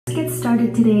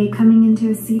started today coming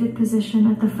into a seated position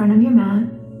at the front of your mat.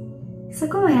 So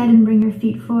go ahead and bring your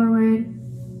feet forward,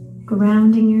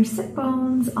 grounding your sit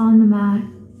bones on the mat.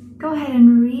 Go ahead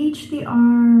and reach the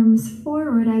arms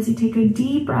forward as you take a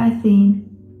deep breath in.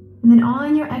 And then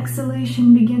on your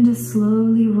exhalation, begin to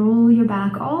slowly roll your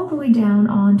back all the way down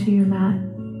onto your mat.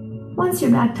 Once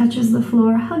your back touches the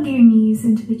floor, hug your knees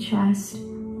into the chest.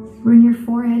 Bring your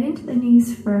forehead into the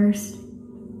knees first.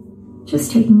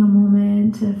 Just taking a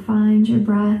moment to find your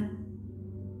breath,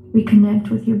 reconnect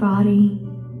with your body,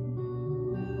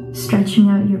 stretching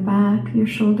out your back, your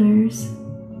shoulders,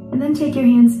 and then take your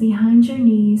hands behind your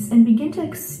knees and begin to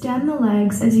extend the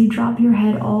legs as you drop your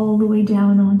head all the way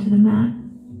down onto the mat.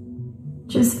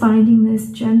 Just finding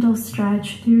this gentle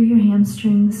stretch through your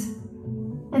hamstrings,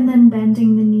 and then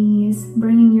bending the knees,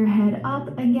 bringing your head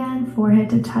up again, forehead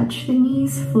to touch the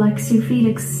knees, flex your feet,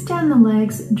 extend the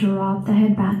legs, drop the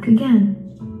head back again.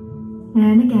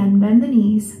 And again, bend the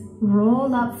knees,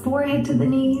 roll up, forehead to the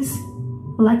knees,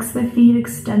 flex the feet,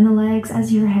 extend the legs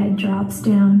as your head drops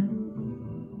down.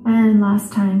 And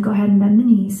last time, go ahead and bend the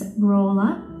knees, roll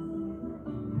up,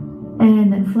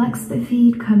 and then flex the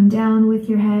feet, come down with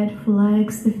your head,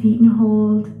 flex the feet and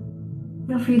hold.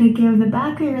 Feel free to give the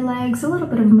back of your legs a little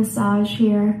bit of a massage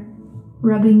here,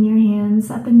 rubbing your hands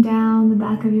up and down the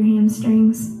back of your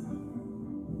hamstrings.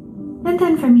 And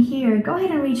then from here, go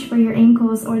ahead and reach for your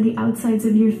ankles or the outsides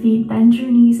of your feet, bend your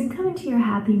knees and come into your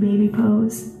happy baby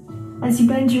pose. As you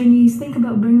bend your knees, think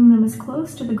about bringing them as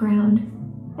close to the ground.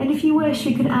 And if you wish,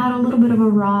 you can add a little bit of a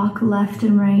rock left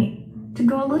and right to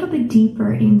go a little bit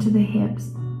deeper into the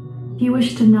hips. If you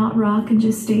wish to not rock and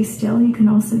just stay still, you can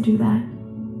also do that.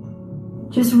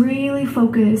 Just really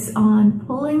focus on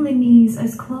pulling the knees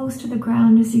as close to the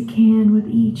ground as you can with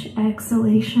each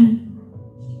exhalation.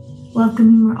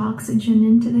 Welcoming more oxygen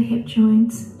into the hip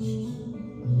joints.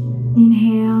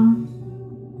 Inhale,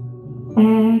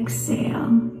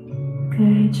 exhale.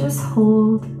 Good, just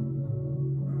hold.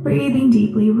 Breathing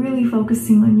deeply, really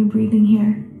focusing on your breathing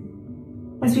here.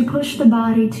 As we push the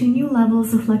body to new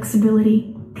levels of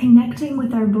flexibility, connecting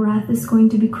with our breath is going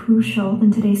to be crucial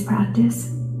in today's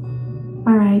practice.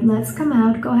 All right, let's come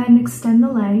out. Go ahead and extend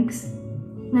the legs.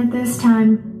 And at this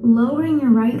time, lowering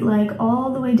your right leg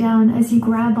all the way down as you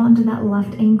grab onto that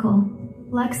left ankle.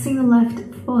 Flexing the left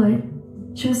foot.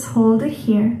 Just hold it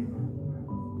here.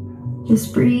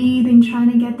 Just breathing,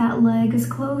 trying to get that leg as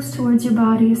close towards your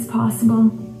body as possible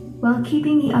while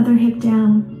keeping the other hip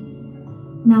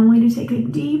down. Now I want you to take a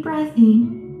deep breath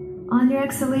in. On your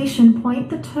exhalation,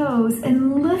 point the toes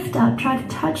and lift up. Try to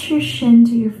touch your shin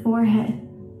to your forehead.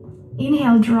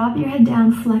 Inhale, drop your head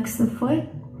down, flex the foot.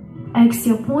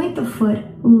 Exhale, point the foot,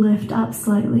 lift up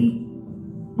slightly.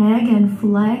 And again,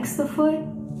 flex the foot.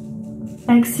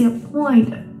 Exhale,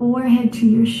 point forehead to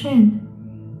your shin.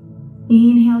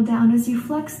 Inhale down as you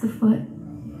flex the foot.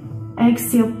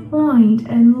 Exhale, point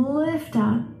and lift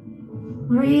up.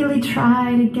 Really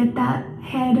try to get that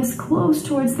head as close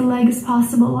towards the leg as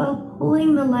possible while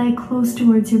pulling the leg close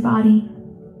towards your body.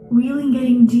 Really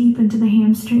getting deep into the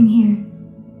hamstring here.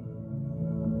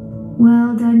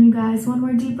 Well done, you guys. One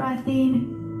more deep breath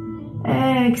in.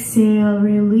 Exhale,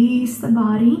 release the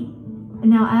body.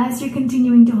 And now as you're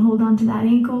continuing to hold on to that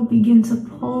ankle, begin to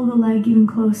pull the leg even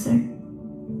closer.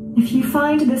 If you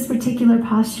find this particular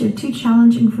posture too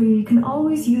challenging for you, you can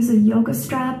always use a yoga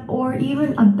strap or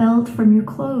even a belt from your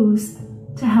clothes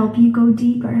to help you go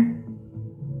deeper.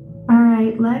 All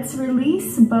right, let's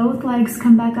release. Both legs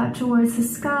come back up towards the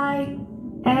sky.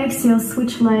 Exhale,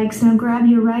 switch legs. Now grab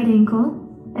your right ankle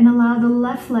and allow the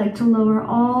left leg to lower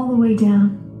all the way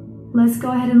down. Let's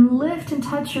go ahead and lift and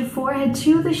touch your forehead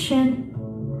to the shin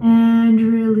and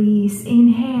release.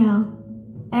 Inhale.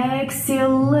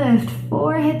 Exhale, lift,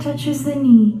 forehead touches the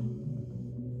knee,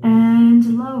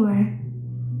 and lower.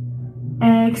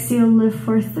 Exhale, lift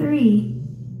for 3.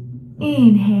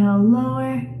 Inhale,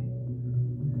 lower.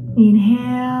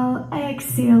 Inhale,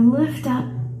 exhale, lift up,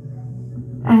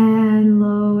 and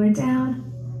lower down.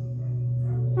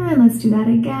 And let's do that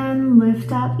again,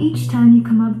 lift up. Each time you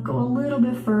come up, go a little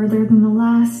bit further than the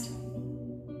last.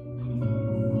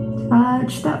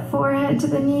 Touch that forehead to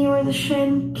the knee or the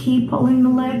shin. Keep pulling the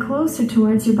leg closer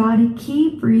towards your body.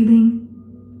 Keep breathing.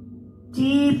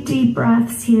 Deep, deep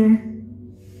breaths here.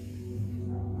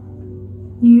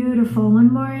 Beautiful.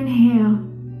 One more inhale.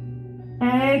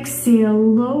 Exhale.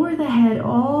 Lower the head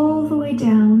all the way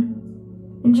down.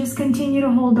 And just continue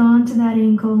to hold on to that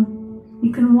ankle.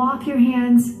 You can walk your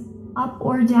hands up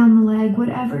or down the leg,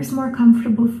 whatever is more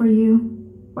comfortable for you.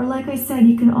 Or like I said,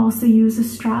 you can also use a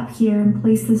strap here and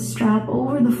place the strap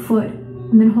over the foot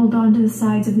and then hold on to the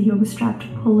sides of the yoga strap to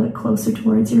pull it closer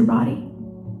towards your body.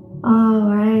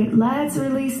 Alright, let's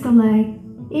release the leg.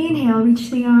 Inhale,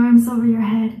 reach the arms over your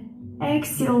head.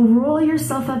 Exhale, roll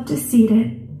yourself up to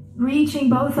seated, reaching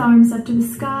both arms up to the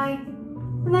sky.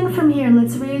 And then from here,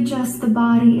 let's readjust the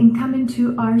body and come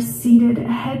into our seated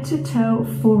head to toe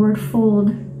forward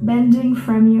fold, bending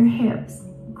from your hips,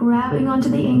 grabbing onto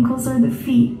the ankles or the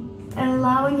feet, and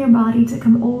allowing your body to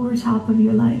come over top of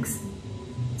your legs.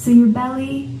 So your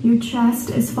belly, your chest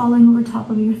is falling over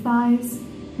top of your thighs.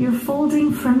 You're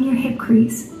folding from your hip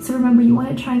crease. So remember, you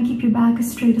want to try and keep your back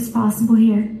as straight as possible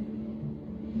here.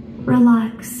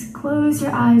 Relax, close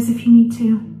your eyes if you need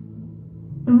to.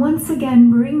 And once again,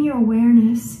 bring your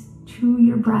awareness to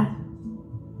your breath,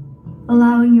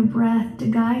 allowing your breath to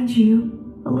guide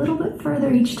you a little bit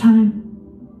further each time.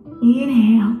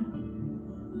 Inhale.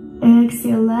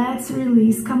 Exhale, let's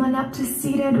release. Come on up to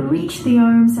seated, reach the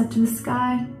arms up to the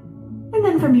sky. And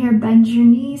then from here, bend your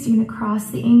knees. You're gonna cross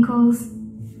the ankles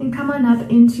and come on up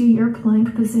into your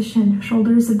plank position.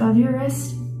 Shoulders above your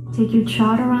wrist. Take your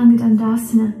Chaturanga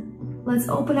Dandasana. Let's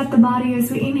open up the body as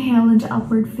we inhale into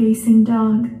upward facing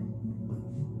dog.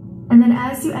 And then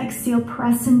as you exhale,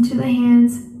 press into the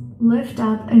hands, lift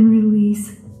up and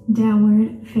release,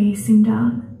 downward facing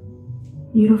dog.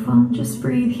 Beautiful, just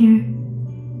breathe here.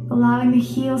 Allowing the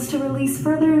heels to release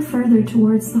further and further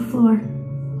towards the floor.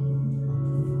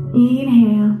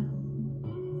 Inhale.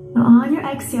 Now on your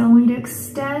exhale, I want you to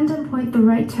extend and point the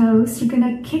right toes. You're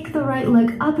gonna kick the right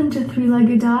leg up into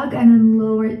three-legged dog and then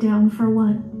lower it down for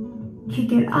one.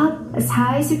 Kick it up as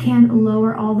high as you can,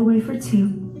 lower all the way for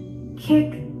two.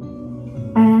 Kick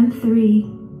and three.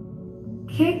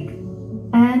 Kick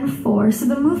and four. So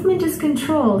the movement is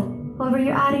controlled. However,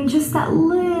 you're adding just that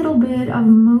little bit of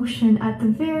motion at the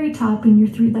very top in your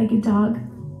three-legged dog.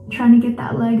 Trying to get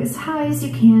that leg as high as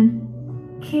you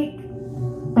can. Kick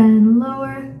and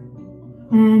lower.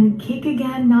 And kick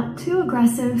again, not too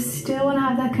aggressive. Still want to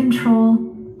have that control.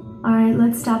 All right,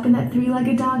 let's stop in that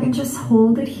three-legged dog and just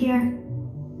hold it here.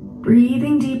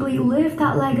 Breathing deeply, lift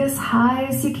that leg as high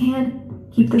as you can.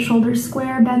 Keep the shoulders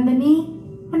square, bend the knee,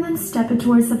 and then step it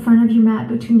towards the front of your mat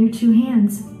between your two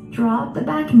hands. Drop the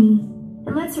back knee,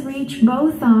 and let's reach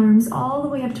both arms all the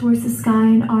way up towards the sky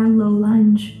in our low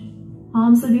lunge.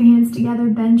 Palms of your hands together,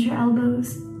 bend your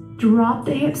elbows. Drop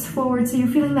the hips forward so you're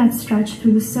feeling that stretch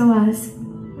through the psoas.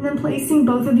 And then placing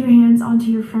both of your hands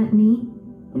onto your front knee.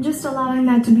 And just allowing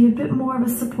that to be a bit more of a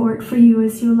support for you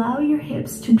as you allow your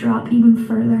hips to drop even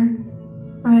further.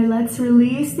 All right, let's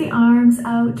release the arms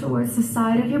out towards the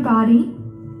side of your body.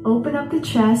 Open up the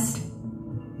chest.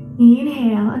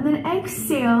 Inhale, and then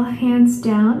exhale, hands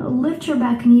down. Lift your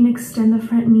back knee and extend the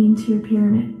front knee into your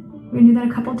pyramid. We're gonna do that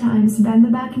a couple times. Bend the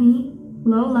back knee,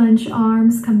 low lunge,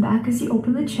 arms come back as you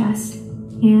open the chest.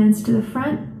 Hands to the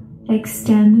front,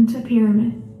 extend into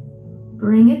pyramid.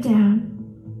 Bring it down.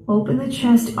 Open the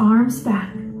chest, arms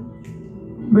back.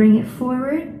 Bring it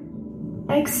forward.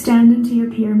 Extend into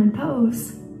your pyramid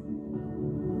pose.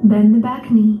 Bend the back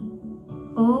knee.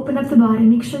 Open up the body.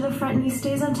 Make sure the front knee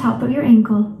stays on top of your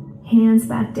ankle. Hands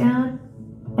back down.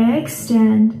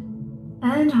 Extend.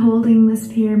 And holding this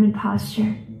pyramid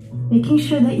posture. Making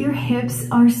sure that your hips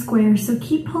are square. So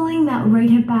keep pulling that right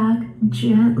hip back.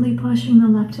 Gently pushing the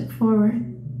left hip forward.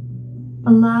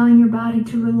 Allowing your body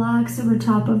to relax over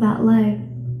top of that leg.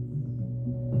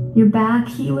 Your back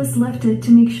heel is lifted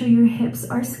to make sure your hips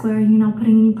are square. You're not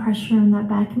putting any pressure on that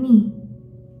back knee.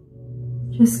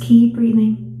 Just keep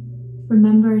breathing.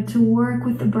 Remember to work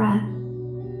with the breath.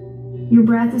 Your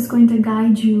breath is going to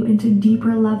guide you into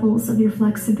deeper levels of your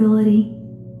flexibility.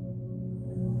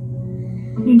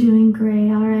 You're doing great,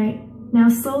 all right. Now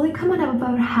slowly coming up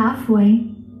about halfway.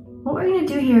 What we're gonna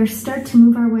do here is start to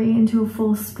move our way into a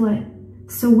full split.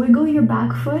 So wiggle your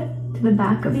back foot to the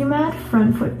back of your mat,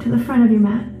 front foot to the front of your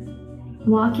mat.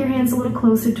 Walk your hands a little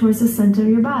closer towards the center of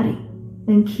your body.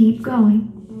 Then keep going.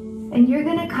 And you're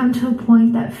gonna come to a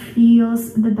point that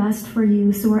feels the best for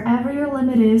you. So wherever your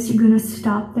limit is, you're gonna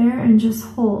stop there and just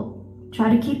hold.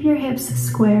 Try to keep your hips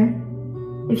square.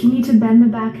 If you need to bend the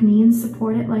back knee and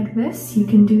support it like this, you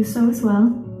can do so as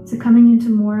well. So coming into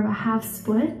more of a half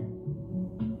split,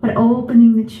 but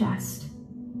opening the chest.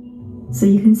 So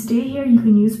you can stay here, you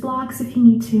can use blocks if you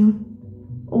need to,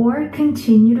 or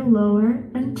continue to lower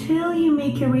until you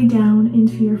make your way down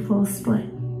into your full split.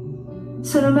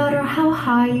 So no matter how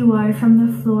high you are from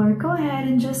the floor, go ahead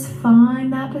and just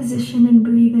find that position and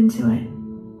breathe into it.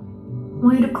 I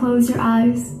want you to close your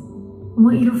eyes. I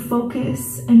want you to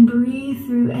focus and breathe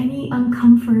through any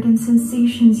uncomfort and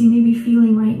sensations you may be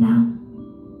feeling right now.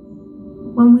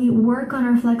 When we work on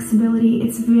our flexibility,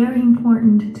 it's very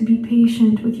important to be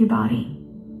patient with your body.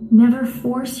 Never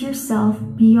force yourself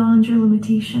beyond your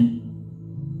limitation.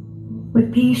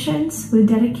 With patience, with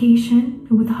dedication,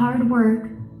 and with hard work,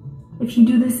 if you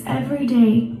do this every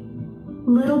day,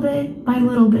 little bit by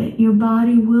little bit, your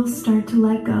body will start to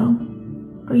let go.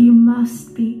 But you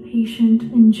must be patient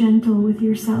and gentle with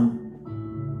yourself.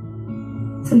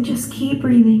 So just keep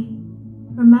breathing.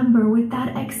 Remember, with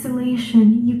that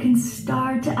exhalation, you can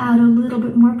start to add a little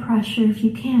bit more pressure if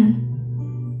you can.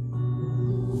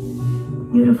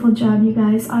 Beautiful job, you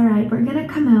guys. All right, we're gonna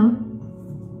come out.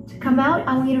 To come out,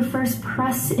 I want you to first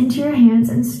press into your hands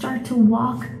and start to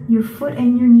walk your foot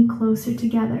and your knee closer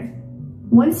together.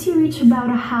 Once you reach about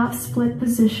a half split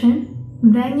position,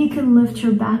 then you can lift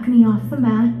your back knee off the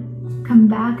mat, come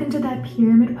back into that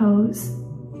pyramid pose,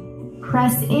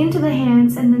 press into the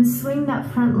hands, and then swing that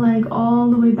front leg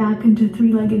all the way back into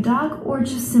three-legged dog, or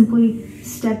just simply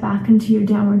step back into your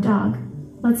downward dog.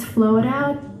 Let's flow it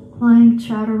out. Plank,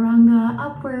 chaturanga,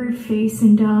 upward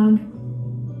facing dog.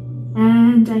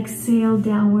 And exhale,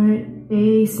 downward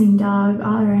facing dog.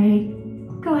 All right.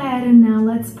 Go ahead and now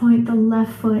let's point the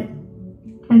left foot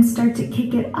and start to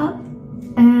kick it up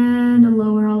and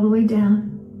lower all the way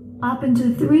down. Up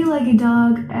into three-legged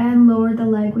dog and lower the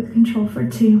leg with control for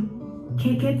 2.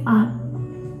 Kick it up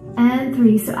and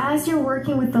 3. So as you're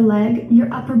working with the leg,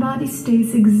 your upper body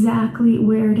stays exactly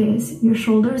where it is. Your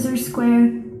shoulders are square,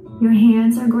 your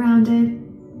hands are grounded.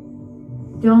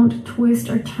 Don't twist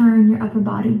or turn your upper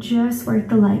body, just work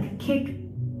the leg. Kick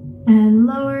and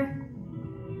lower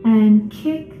and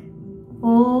kick.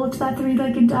 Hold that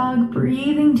three-legged dog,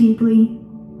 breathing deeply.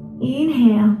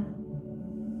 Inhale.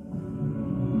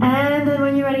 And then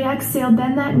when you're ready, exhale,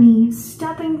 bend that knee,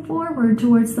 stepping forward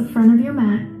towards the front of your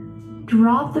mat.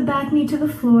 Drop the back knee to the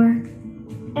floor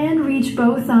and reach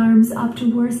both arms up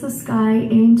towards the sky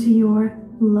into your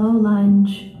low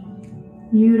lunge.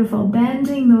 Beautiful,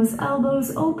 bending those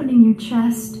elbows, opening your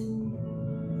chest.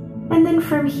 And then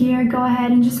from here, go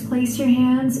ahead and just place your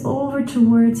hands over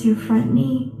towards your front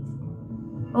knee.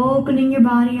 Opening your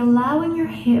body, allowing your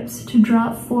hips to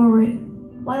drop forward,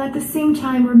 while at the same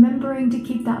time remembering to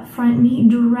keep that front knee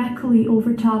directly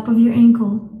over top of your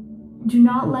ankle. Do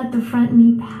not let the front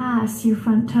knee pass your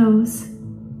front toes.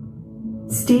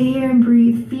 Stay here and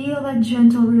breathe. Feel that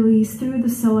gentle release through the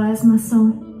psoas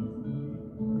muscle.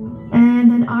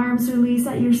 And then arms release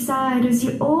at your side as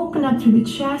you open up through the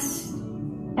chest.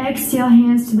 Exhale,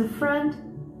 hands to the front.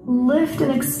 Lift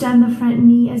and extend the front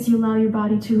knee as you allow your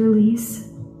body to release.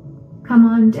 Come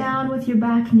on down with your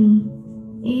back knee.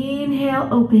 Inhale,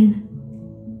 open.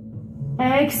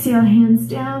 Exhale, hands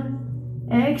down.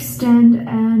 Extend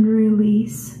and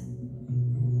release.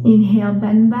 Inhale,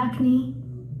 bend back knee.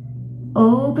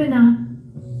 Open up.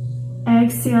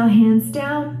 Exhale, hands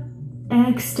down.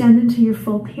 Extend into your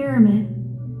full pyramid.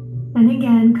 And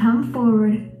again, come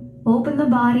forward. Open the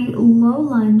body, low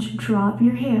lunge, drop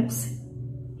your hips.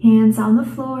 Hands on the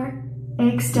floor.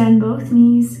 Extend both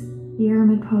knees.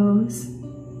 Pyramid pose.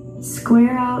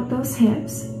 Square out those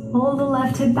hips. Hold the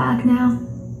left hip back now.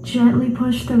 Gently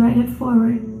push the right hip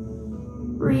forward.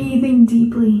 Breathing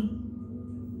deeply.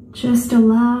 Just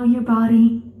allow your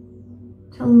body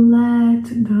to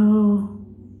let go.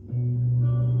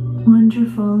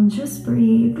 Wonderful. Just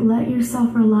breathe. Let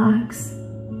yourself relax.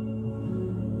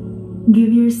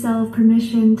 Give yourself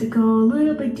permission to go a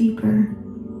little bit deeper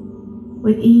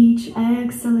with each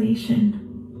exhalation.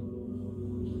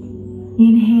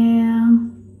 Inhale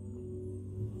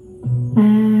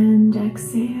and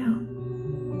exhale.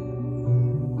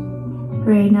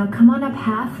 Great, now come on up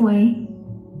halfway.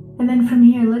 And then from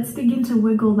here, let's begin to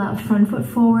wiggle that front foot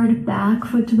forward, back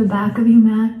foot to the back of your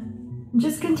mat. And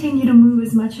just continue to move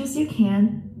as much as you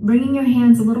can, bringing your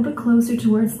hands a little bit closer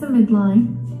towards the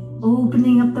midline,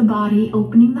 opening up the body,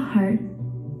 opening the heart.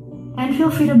 And feel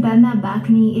free to bend that back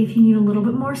knee if you need a little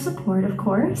bit more support, of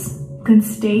course. You can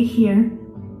stay here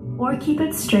or keep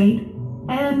it straight.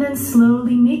 And then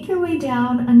slowly make your way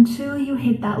down until you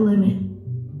hit that limit.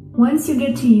 Once you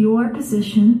get to your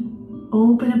position,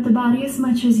 open up the body as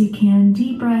much as you can.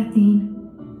 Deep breath in.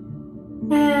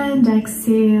 And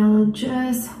exhale.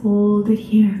 Just hold it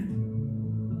here.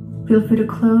 Feel free to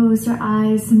close your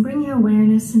eyes and bring your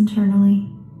awareness internally.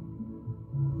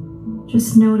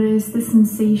 Just notice the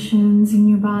sensations in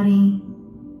your body.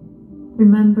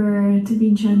 Remember to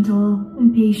be gentle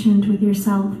and patient with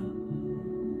yourself.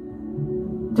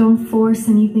 Don't force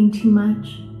anything too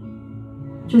much.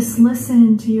 Just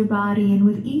listen to your body, and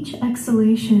with each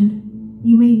exhalation,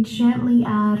 you may gently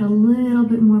add a little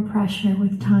bit more pressure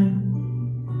with time.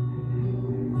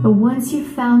 But once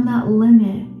you've found that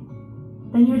limit,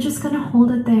 then you're just going to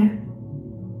hold it there.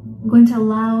 You're going to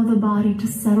allow the body to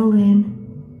settle in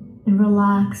and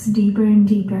relax deeper and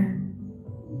deeper.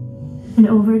 And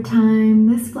over time,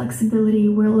 this flexibility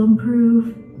will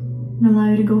improve and allow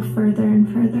you to go further and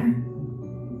further.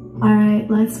 All right,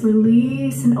 let's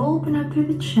release and open up through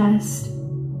the chest.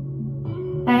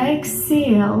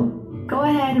 Exhale. Go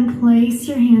ahead and place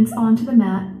your hands onto the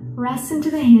mat. Rest into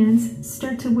the hands.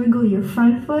 Start to wiggle your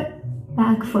front foot,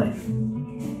 back foot.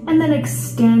 And then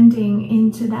extending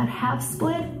into that half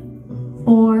split,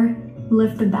 or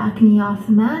lift the back knee off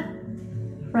the mat.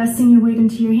 Resting your weight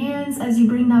into your hands as you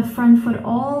bring that front foot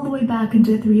all the way back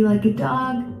into three-legged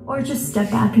dog, or just step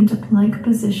back into plank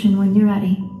position when you're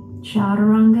ready.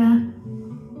 Chaturanga.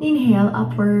 Inhale,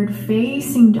 upward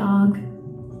facing dog.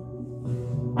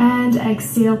 And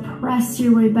exhale, press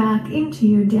your way back into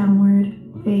your downward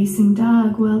facing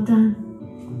dog. Well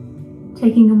done.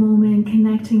 Taking a moment,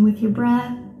 connecting with your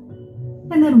breath,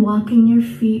 and then walking your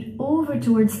feet over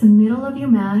towards the middle of your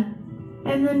mat.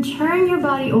 And then turn your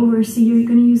body over so you're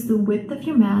going to use the width of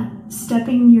your mat,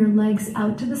 stepping your legs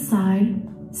out to the side,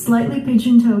 slightly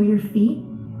pigeon toe your feet.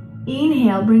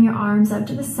 Inhale, bring your arms up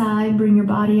to the side, bring your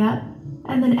body up,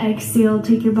 and then exhale,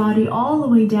 take your body all the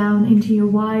way down into your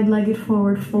wide-legged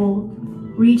forward fold,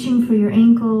 reaching for your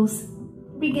ankles,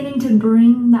 beginning to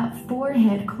bring that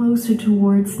forehead closer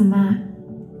towards the mat.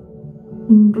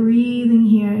 And breathing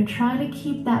here, try to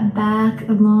keep that back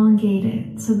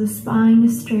elongated so the spine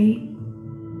is straight.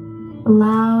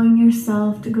 Allowing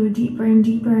yourself to go deeper and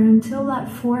deeper until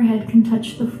that forehead can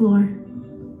touch the floor.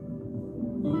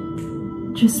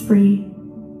 Just breathe.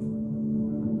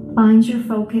 Find your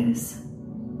focus.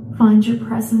 Find your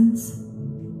presence.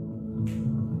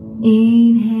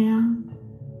 Inhale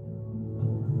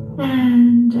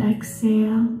and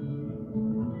exhale.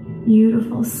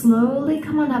 Beautiful. Slowly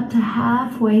come on up to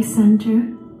halfway center,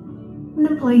 and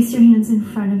then place your hands in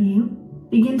front of you.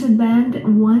 Begin to bend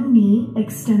one knee,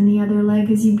 extend the other leg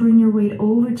as you bring your weight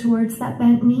over towards that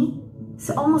bent knee.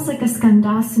 So almost like a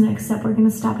skandasana, except we're going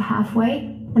to stop halfway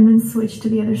and then switch to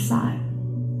the other side.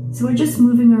 So we're just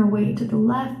moving our weight to the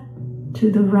left,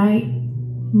 to the right,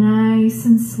 nice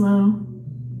and slow.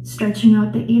 Stretching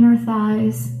out the inner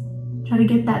thighs. Try to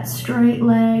get that straight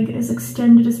leg as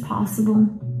extended as possible.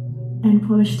 And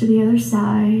push to the other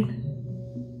side.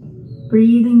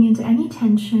 Breathing into any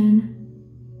tension.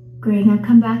 Great, now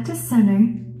come back to center.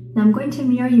 Now I'm going to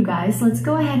mirror you guys. Let's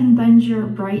go ahead and bend your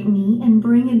right knee and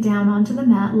bring it down onto the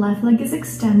mat. Left leg is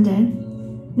extended.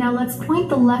 Now let's point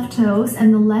the left toes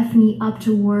and the left knee up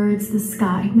towards the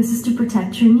sky. This is to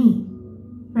protect your knee.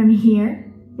 From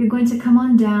here, you're going to come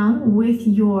on down with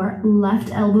your left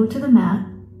elbow to the mat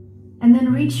and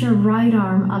then reach your right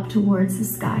arm up towards the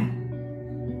sky.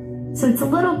 So it's a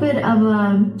little bit of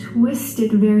a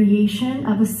twisted variation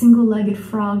of a single-legged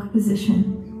frog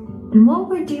position. And what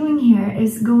we're doing here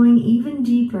is going even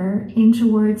deeper in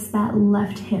towards that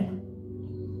left hip.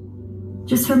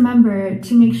 Just remember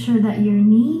to make sure that your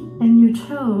knee and your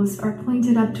toes are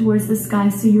pointed up towards the sky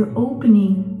so you're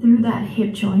opening through that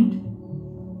hip joint.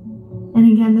 And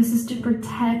again, this is to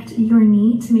protect your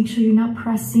knee, to make sure you're not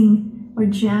pressing or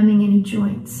jamming any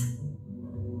joints.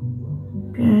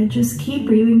 Good, just keep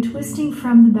breathing, twisting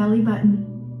from the belly button,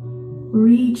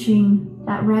 reaching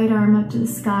that right arm up to the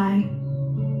sky.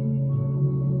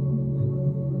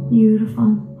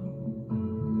 Beautiful.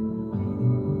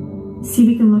 See if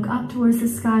you can look up towards the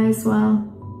sky as well.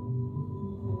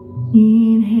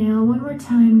 Inhale one more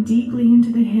time, deeply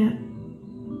into the hip.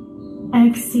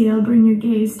 Exhale, bring your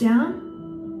gaze down.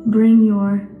 Bring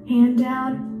your hand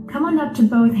down. Come on up to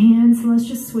both hands. Let's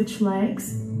just switch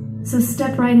legs. So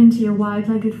step right into your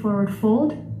wide-legged forward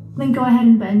fold. Then go ahead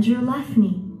and bend your left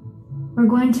knee. We're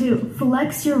going to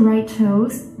flex your right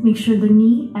toes. Make sure the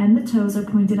knee and the toes are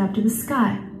pointed up to the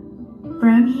sky.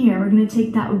 From here, we're going to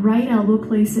take that right elbow,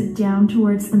 place it down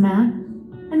towards the mat,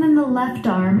 and then the left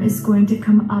arm is going to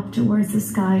come up towards the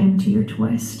sky into your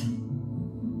twist.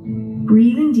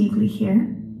 Breathing deeply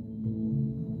here.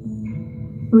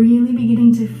 Really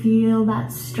beginning to feel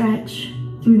that stretch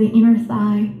through the inner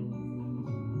thigh.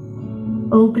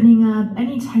 Opening up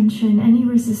any tension, any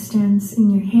resistance in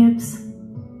your hips.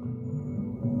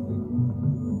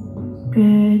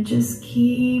 Good, just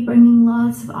keep bringing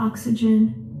lots of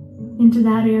oxygen into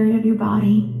that area of your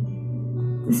body.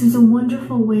 This is a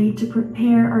wonderful way to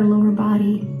prepare our lower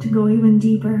body to go even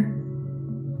deeper.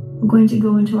 We're going to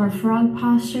go into our frog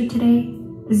posture today,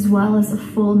 as well as a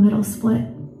full middle split,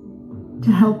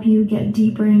 to help you get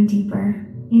deeper and deeper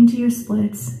into your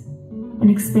splits and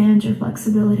expand your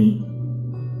flexibility.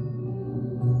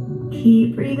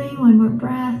 Keep breathing, one more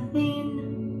breath in.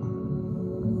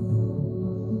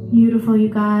 Beautiful, you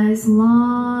guys.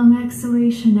 Long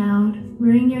exhalation out.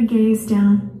 Bring your gaze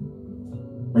down.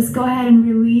 Let's go ahead and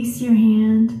release your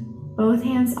hand. both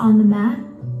hands on the mat.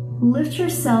 Lift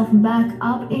yourself back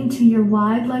up into your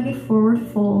wide-legged forward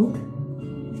fold.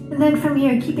 And then from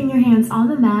here, keeping your hands on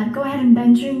the mat, go ahead and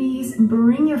bend your knees,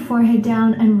 bring your forehead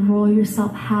down and roll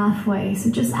yourself halfway. So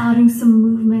just adding some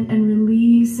movement and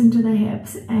release into the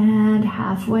hips and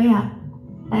halfway up.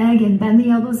 Again, bend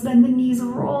the elbows, bend the knees,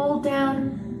 roll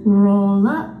down, roll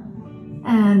up.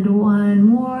 And one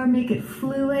more, make it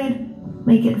fluid,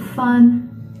 make it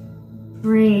fun.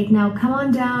 Great, now come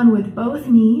on down with both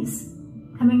knees.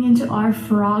 Coming into our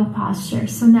frog posture.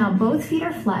 So now both feet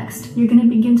are flexed. You're going to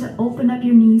begin to open up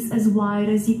your knees as wide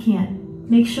as you can.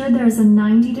 Make sure there's a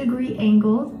 90-degree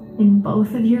angle in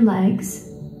both of your legs.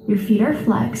 Your feet are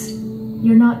flexed.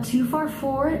 You're not too far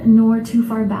forward nor too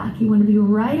far back. You want to be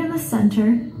right in the center,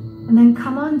 and then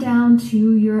come on down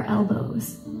to your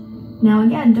elbows. Now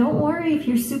again, don't worry if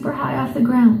you're super high off the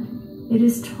ground. It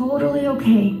is totally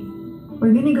okay.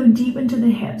 We're going to go deep into the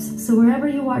hips. So wherever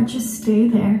you are, just stay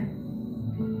there.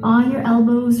 On your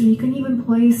elbows, or you can even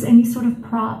place any sort of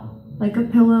prop, like a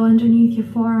pillow underneath your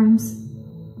forearms.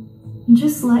 And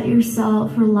just let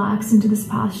yourself relax into this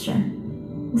posture.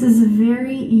 This is a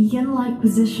very yin-like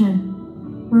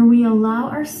position where we allow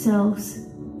ourselves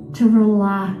to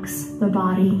relax the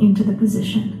body into the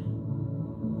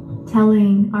position,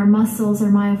 telling our muscles,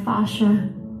 our myofascia,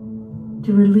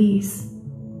 to release.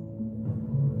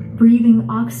 Breathing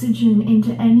oxygen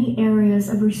into any areas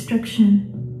of restriction,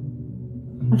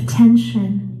 of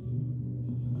tension.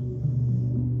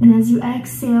 And as you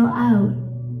exhale out,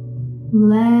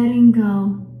 letting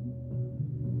go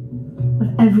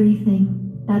of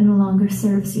everything that no longer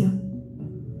serves you.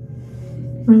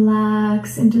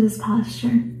 Relax into this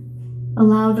posture.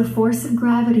 Allow the force of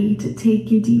gravity to take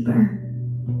you deeper.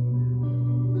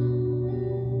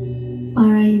 All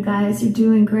right, you guys, you're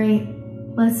doing great.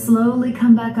 Let's slowly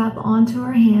come back up onto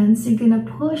our hands. You're gonna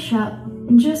push up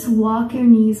and just walk your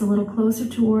knees a little closer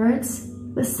towards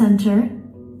the center,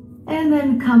 and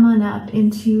then come on up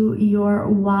into your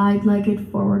wide-legged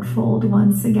forward fold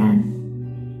once again.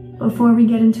 Before we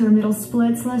get into our middle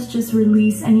splits, let's just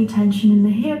release any tension in the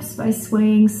hips by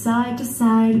swaying side to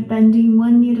side, bending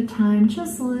one knee at a time,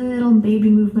 just little baby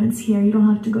movements here. You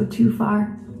don't have to go too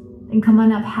far. And come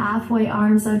on up halfway,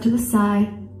 arms out to the side.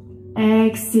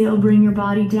 Exhale, bring your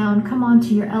body down. Come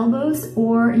onto your elbows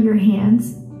or your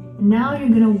hands. Now you're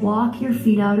going to walk your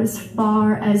feet out as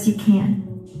far as you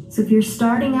can. So if you're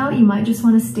starting out, you might just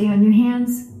want to stay on your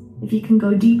hands. If you can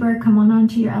go deeper, come on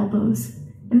onto your elbows.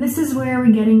 And this is where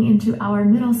we're getting into our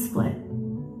middle split.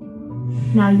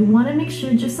 Now you want to make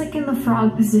sure, just like in the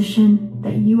frog position,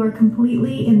 that you are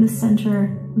completely in the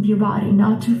center of your body,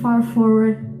 not too far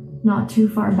forward, not too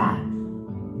far back.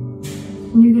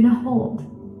 And you're going to hold.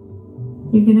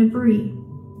 You're going to breathe.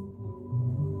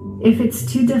 If it's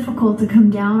too difficult to come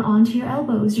down onto your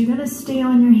elbows, you're going to stay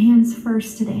on your hands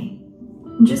first today.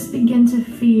 And just begin to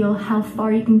feel how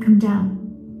far you can come down.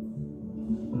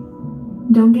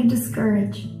 Don't get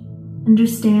discouraged.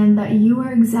 Understand that you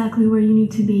are exactly where you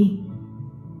need to be.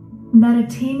 And that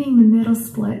attaining the middle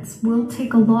splits will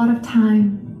take a lot of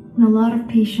time and a lot of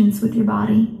patience with your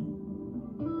body.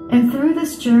 And through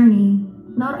this journey,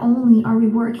 not only are we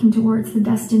working towards the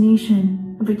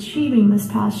destination of achieving this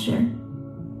posture,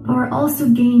 but we're also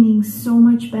gaining so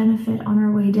much benefit on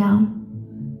our way down.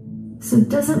 So it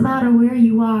doesn't matter where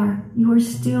you are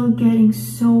still getting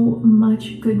so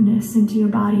much goodness into your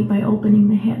body by opening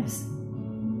the hips.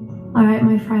 All right,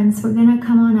 my friends, we're gonna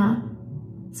come on up.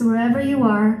 So wherever you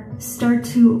are, start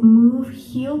to move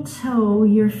heel toe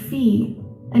your feet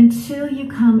until you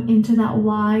come into that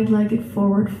wide-legged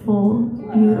forward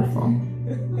fold. Beautiful.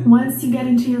 Once you get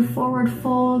into your forward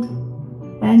fold,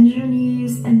 bend your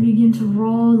knees and begin to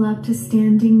roll up to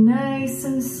standing nice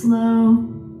and slow.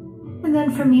 And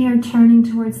then from here, turning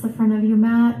towards the front of your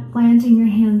mat, planting your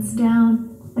hands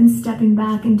down and stepping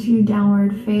back into your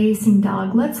downward facing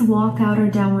dog. Let's walk out our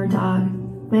downward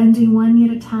dog, bending one knee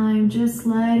at a time, just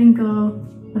letting go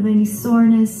of any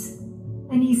soreness,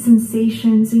 any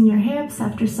sensations in your hips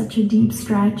after such a deep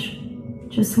stretch.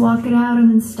 Just walk it out and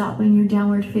then stop in your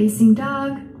downward facing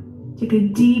dog. Take a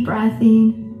deep breath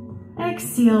in.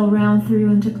 Exhale, round through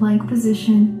into plank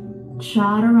position.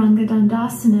 Chaturanga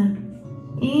Dandasana.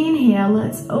 Inhale,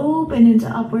 let's open into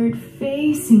upward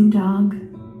facing dog.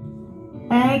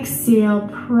 Exhale,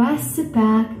 press it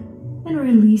back and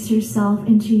release yourself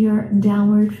into your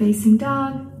downward facing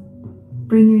dog.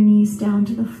 Bring your knees down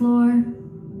to the floor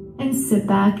and sit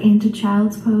back into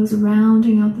child's pose,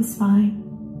 rounding out the spine.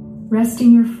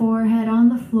 Resting your forehead on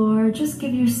the floor, just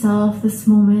give yourself this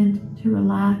moment to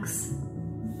relax.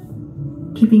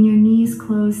 Keeping your knees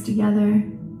closed together.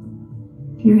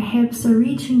 Your hips are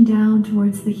reaching down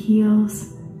towards the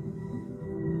heels.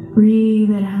 Breathe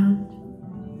it out.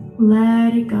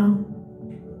 Let it go.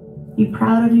 Be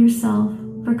proud of yourself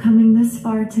for coming this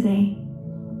far today.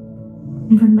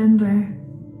 And remember,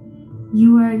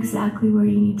 you are exactly where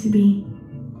you need to be.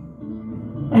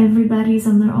 Everybody's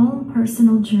on their own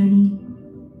personal journey,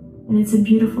 and it's a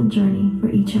beautiful journey for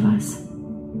each of us.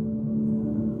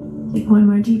 Take one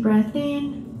more deep breath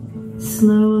in.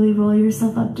 Slowly roll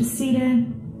yourself up to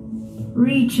seated,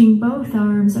 reaching both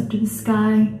arms up to the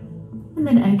sky, and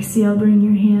then exhale, bring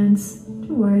your hands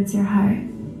towards your heart.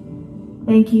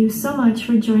 Thank you so much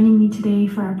for joining me today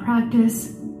for our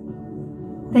practice.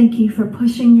 Thank you for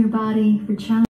pushing your body, for challenging